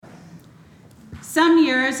Some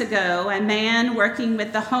years ago, a man working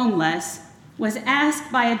with the homeless was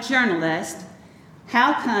asked by a journalist,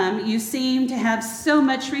 "How come you seem to have so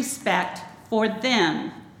much respect for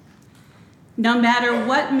them? No matter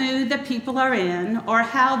what mood the people are in or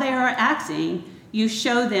how they are acting, you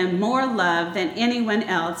show them more love than anyone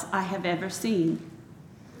else I have ever seen."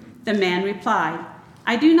 The man replied,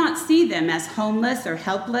 "I do not see them as homeless or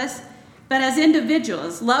helpless, but as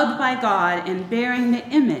individuals loved by God and bearing the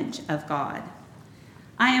image of God.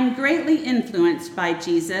 I am greatly influenced by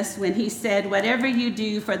Jesus when he said, 'Whatever you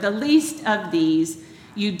do for the least of these,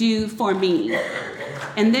 you do for me.'"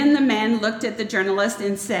 And then the man looked at the journalist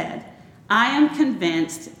and said, "I am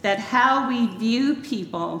convinced that how we view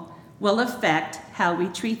people will affect how we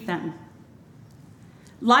treat them.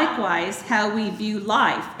 Likewise, how we view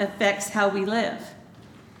life affects how we live.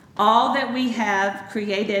 All that we have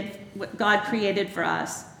created, what God created for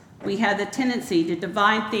us, we have the tendency to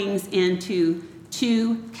divide things into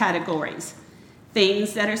two categories: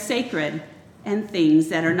 things that are sacred and things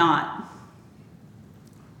that are not.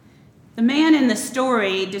 The man in the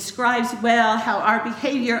story describes well how our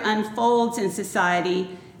behavior unfolds in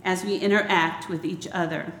society as we interact with each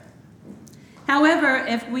other. However,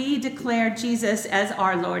 if we declare Jesus as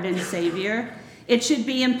our Lord and Savior, it should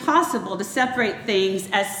be impossible to separate things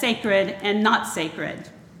as sacred and not sacred.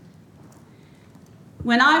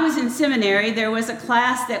 When I was in seminary, there was a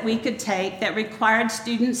class that we could take that required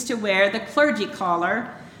students to wear the clergy collar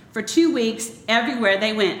for 2 weeks everywhere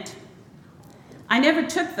they went. I never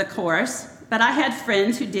took the course, but I had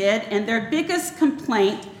friends who did, and their biggest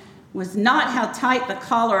complaint was not how tight the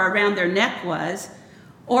collar around their neck was,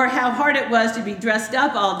 or how hard it was to be dressed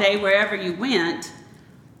up all day wherever you went.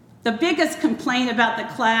 The biggest complaint about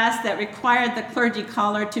the class that required the clergy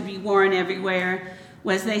collar to be worn everywhere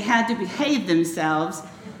was they had to behave themselves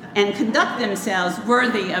and conduct themselves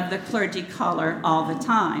worthy of the clergy collar all the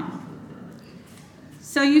time.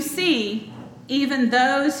 So you see, even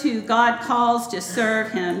those who God calls to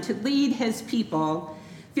serve him, to lead his people,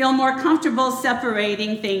 feel more comfortable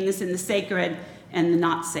separating things in the sacred and the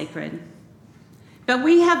not sacred. But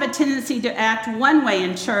we have a tendency to act one way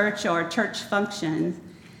in church or church functions,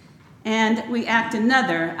 and we act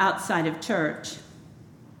another outside of church,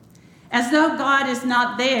 as though God is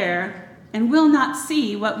not there and will not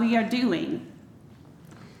see what we are doing.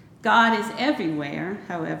 God is everywhere,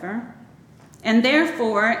 however, and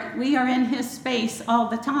therefore we are in his space all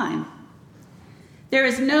the time. There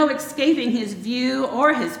is no escaping his view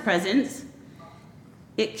or his presence.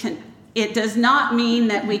 It does not mean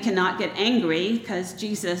that we cannot get angry, because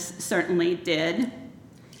Jesus certainly did.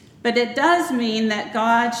 But it does mean that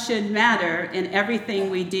God should matter in everything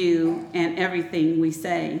we do and everything we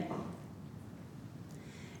say.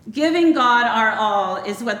 Giving God our all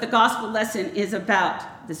is what the gospel lesson is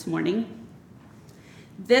about this morning.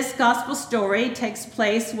 This gospel story takes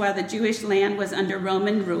place while the Jewish land was under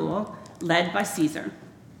Roman rule, led by Caesar.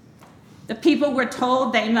 The people were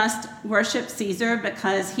told they must worship Caesar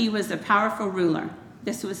because he was a powerful ruler.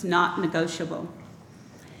 This was not negotiable.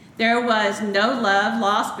 There was no love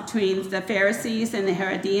lost between the Pharisees and the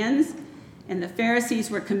Herodians, and the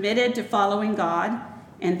Pharisees were committed to following God,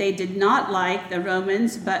 and they did not like the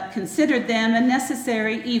Romans, but considered them a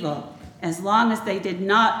necessary evil, as long as they did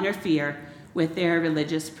not interfere with their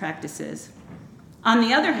religious practices. On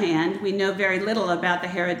the other hand, we know very little about the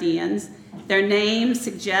Herodians. Their name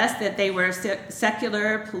suggests that they were a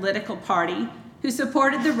secular political party who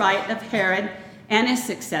supported the right of Herod and his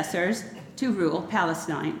successors to rule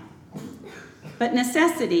Palestine. But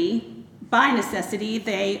by necessity,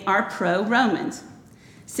 they are pro-Romans,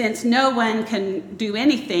 since no one can do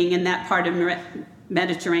anything in that part of the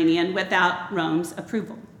Mediterranean without Rome's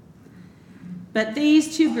approval. But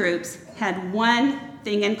these two groups had one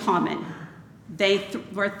thing in common. They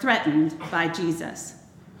were threatened by Jesus.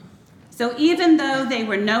 So even though they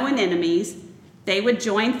were known enemies, they would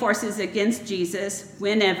join forces against Jesus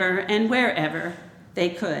whenever and wherever they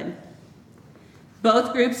could.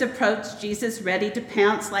 Both groups approached Jesus ready to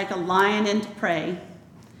pounce like a lion into prey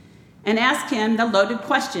and ask him the loaded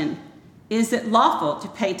question, is it lawful to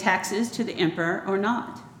pay taxes to the emperor or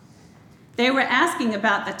not? They were asking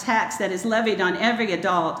about the tax that is levied on every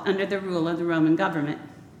adult under the rule of the Roman government.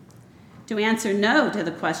 To answer no to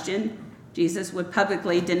the question, Jesus would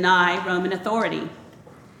publicly deny Roman authority.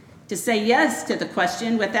 To say yes to the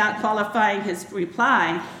question without qualifying his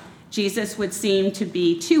reply, Jesus would seem to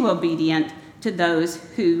be too obedient to those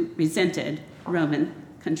who resented Roman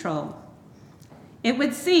control. It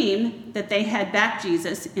would seem that they had backed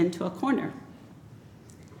Jesus into a corner.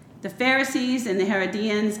 The Pharisees and the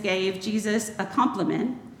Herodians gave Jesus a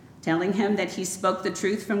compliment, telling him that he spoke the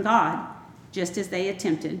truth from God, just as they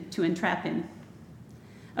attempted to entrap him.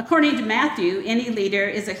 According to Matthew, any leader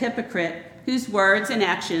is a hypocrite whose words and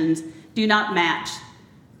actions do not match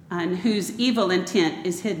and whose evil intent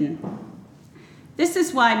is hidden. This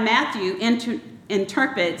is why Matthew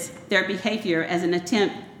interprets their behavior as an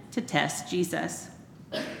attempt to test Jesus.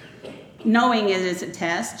 Knowing it is a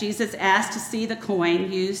test, Jesus asked to see the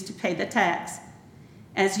coin used to pay the tax.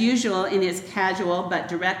 As usual, in his casual but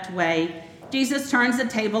direct way, Jesus turns the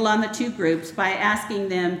table on the two groups by asking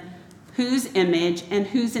them whose image and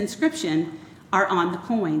whose inscription are on the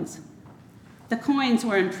coins. The coins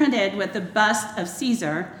were imprinted with the bust of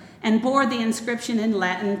Caesar and bore the inscription in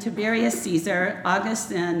Latin, Tiberius Caesar,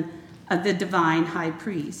 Augustin of the divine high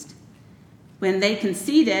priest. When they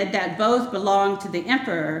conceded that both belonged to the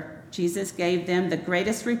emperor, Jesus gave them the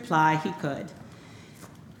greatest reply he could.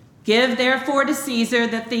 Give therefore to Caesar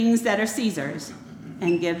the things that are Caesar's,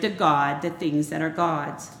 and give to God the things that are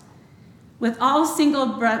God's. With a single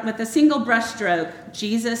brushstroke,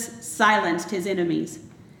 Jesus silenced his enemies.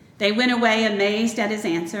 They went away amazed at his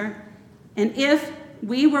answer. And if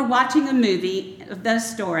we were watching a movie of the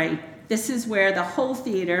story, this is where the whole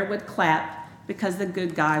theater would clap because the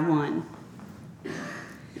good guy won.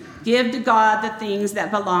 Give to God the things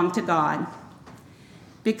that belong to God.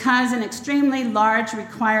 Because an extremely large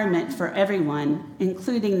requirement for everyone,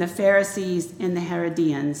 including the Pharisees and the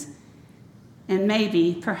Herodians, and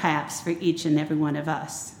maybe, perhaps, for each and every one of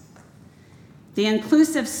us. The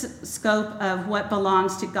inclusive scope of what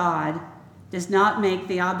belongs to God does not make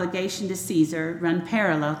the obligation to Caesar run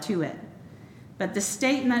parallel to it. But the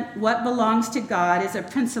statement, what belongs to God, is a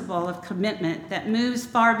principle of commitment that moves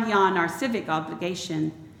far beyond our civic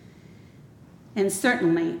obligation and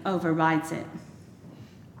certainly overrides it.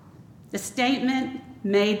 The statement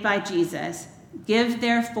made by Jesus, give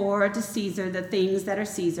therefore to Caesar the things that are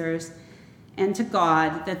Caesar's, and to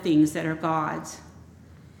God the things that are God's.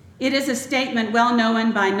 It is a statement well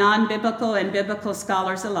known by non-biblical and biblical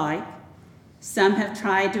scholars alike. Some have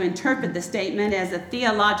tried to interpret the statement as a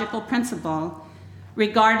theological principle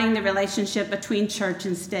regarding the relationship between church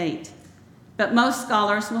and state. But most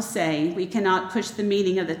scholars will say we cannot push the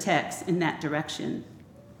meaning of the text in that direction.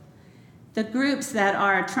 The groups that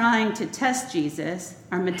are trying to test Jesus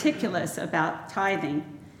are meticulous about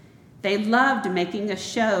tithing. They loved making a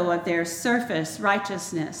show of their surface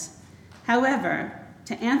righteousness. However,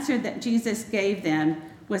 the answer that Jesus gave them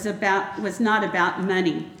was not about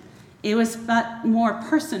money. It was but more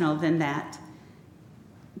personal than that.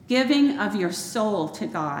 Giving of your soul to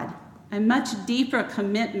God, a much deeper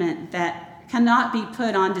commitment that cannot be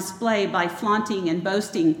put on display by flaunting and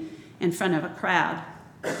boasting in front of a crowd.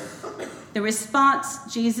 The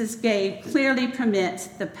response Jesus gave clearly permits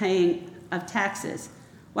the paying of taxes,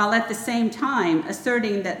 while at the same time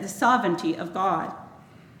asserting that the sovereignty of God,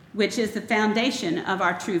 which is the foundation of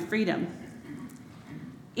our true freedom.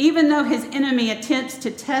 Even though his enemy attempts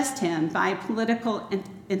to test him by political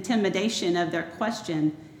intimidation of their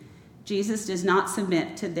question, Jesus does not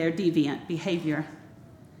submit to their deviant behavior.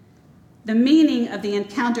 The meaning of the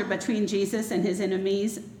encounter between Jesus and his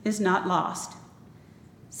enemies is not lost.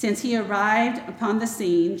 Since he arrived upon the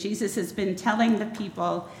scene, Jesus has been telling the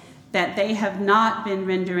people that they have not been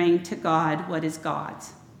rendering to God what is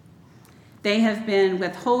God's. They have been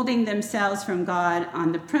withholding themselves from God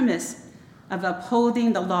on the premise of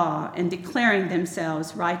upholding the law and declaring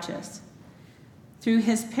themselves righteous. Through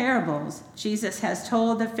his parables, Jesus has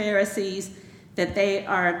told the Pharisees that they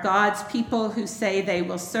are God's people who say they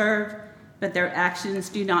will serve, but their actions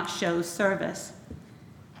do not show service.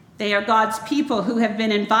 They are God's people who have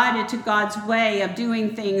been invited to God's way of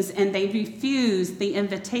doing things, and they refuse the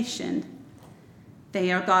invitation.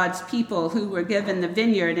 They are God's people who were given the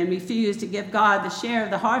vineyard and refuse to give God the share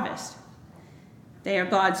of the harvest. They are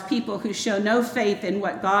God's people who show no faith in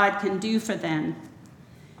what God can do for them.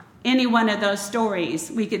 Any one of those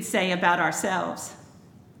stories we could say about ourselves.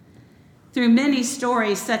 Through many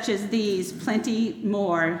stories such as these, plenty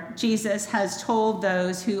more, Jesus has told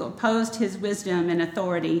those who opposed his wisdom and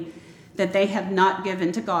authority that they have not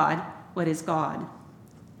given to God what is God.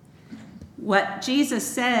 What Jesus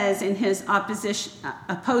says in his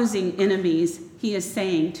opposing enemies, he is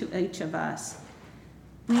saying to each of us.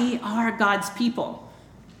 We are God's people,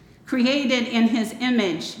 created in his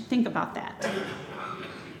image. Think about that.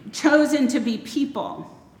 Chosen to be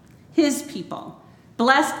people, his people,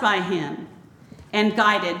 blessed by him and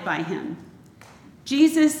guided by him.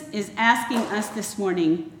 Jesus is asking us this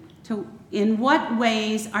morning in what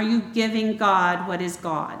ways are you giving God what is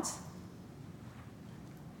God's?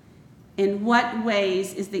 In what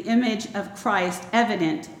ways is the image of Christ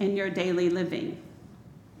evident in your daily living?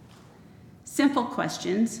 Simple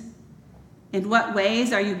questions, In what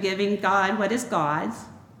ways are you giving God what is God's?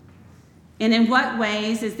 And in what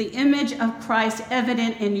ways is the image of Christ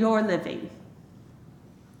evident in your living?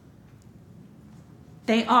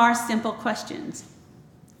 They are simple questions.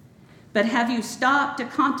 But have you stopped to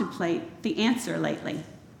contemplate the answer lately?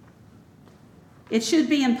 It should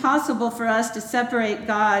be impossible for us to separate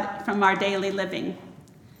God from our daily living.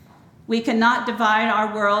 We cannot divide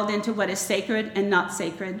our world into what is sacred and not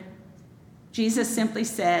sacred. Jesus simply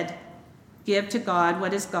said, "Give to God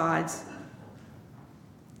what is God's."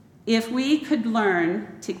 If we could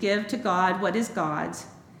learn to give to God what is God's,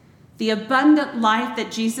 the abundant life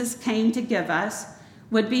that Jesus came to give us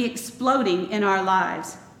would be exploding in our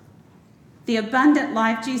lives. The abundant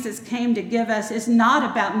life Jesus came to give us is not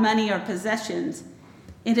about money or possessions.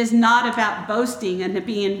 It is not about boasting and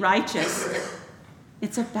being righteous.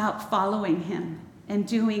 It's about following him and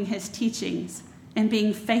doing his teachings and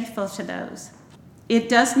being faithful to those. It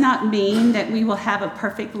does not mean that we will have a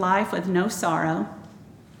perfect life with no sorrow.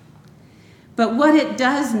 But what it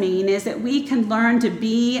does mean is that we can learn to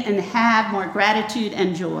be and have more gratitude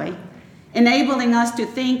and joy, enabling us to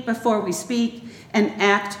think before we speak and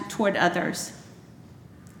act toward others.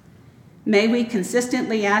 May we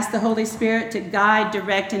consistently ask the Holy Spirit to guide,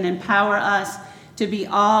 direct, and empower us to be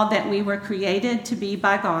all that we were created to be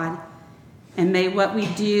by God. And may what we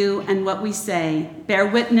do and what we say bear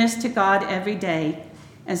witness to God every day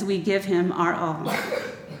as we give him our all.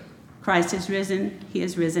 Christ is risen. He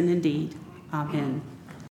is risen indeed. Amen.